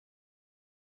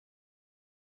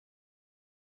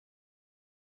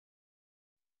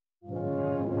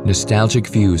Nostalgic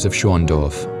views of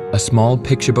Schorndorf, a small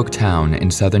picture book town in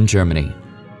southern Germany.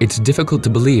 It's difficult to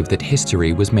believe that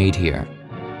history was made here.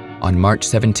 On March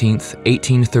 17,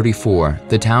 1834,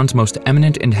 the town's most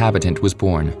eminent inhabitant was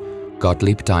born,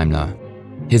 Gottlieb Daimler.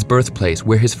 His birthplace,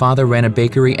 where his father ran a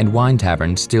bakery and wine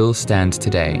tavern, still stands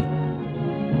today.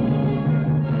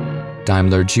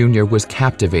 Daimler Jr. was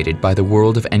captivated by the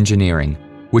world of engineering,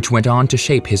 which went on to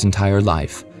shape his entire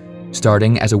life.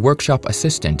 Starting as a workshop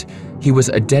assistant, he was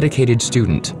a dedicated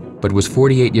student, but was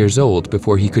 48 years old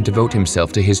before he could devote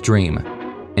himself to his dream.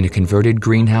 In a converted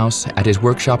greenhouse at his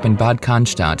workshop in Bad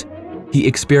Cannstatt, he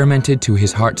experimented to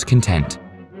his heart's content.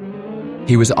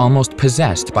 He was almost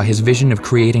possessed by his vision of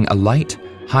creating a light,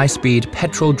 high-speed,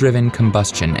 petrol-driven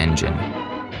combustion engine.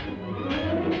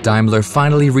 Daimler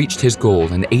finally reached his goal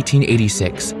in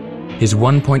 1886. His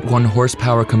 1.1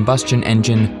 horsepower combustion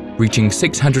engine, reaching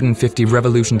 650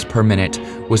 revolutions per minute,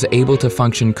 was able to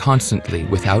function constantly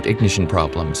without ignition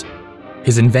problems.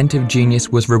 His inventive genius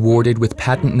was rewarded with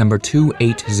patent number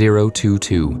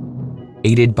 28022.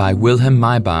 Aided by Wilhelm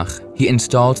Maybach, he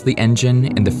installed the engine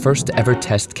in the first ever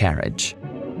test carriage.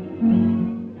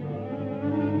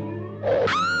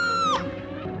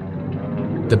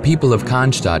 The people of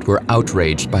Cannstatt were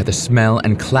outraged by the smell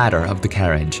and clatter of the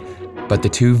carriage, but the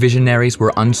two visionaries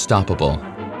were unstoppable.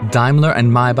 Daimler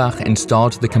and Maybach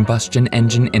installed the combustion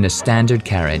engine in a standard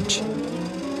carriage.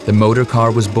 The motor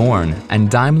car was born,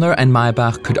 and Daimler and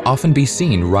Maybach could often be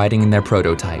seen riding in their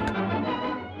prototype.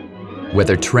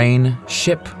 Whether train,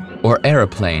 ship, or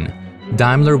aeroplane,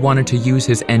 Daimler wanted to use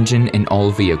his engine in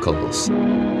all vehicles.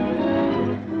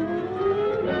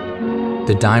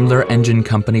 The Daimler Engine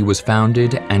Company was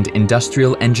founded and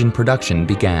industrial engine production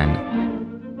began.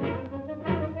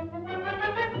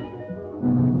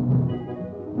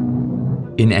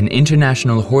 In an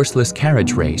international horseless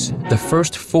carriage race, the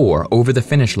first 4 over the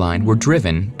finish line were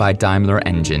driven by Daimler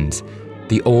engines.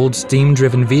 The old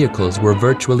steam-driven vehicles were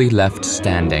virtually left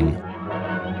standing.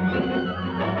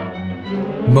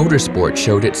 Motorsport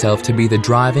showed itself to be the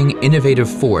driving, innovative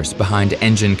force behind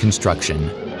engine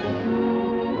construction.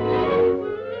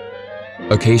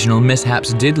 Occasional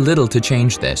mishaps did little to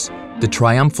change this. The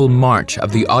triumphal march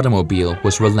of the automobile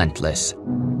was relentless.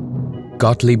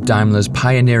 Gottlieb Daimler's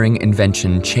pioneering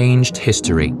invention changed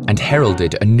history and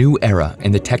heralded a new era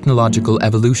in the technological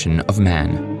evolution of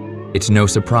man. It's no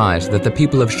surprise that the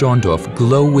people of Schorndorf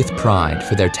glow with pride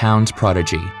for their town's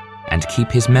prodigy and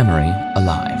keep his memory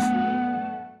alive.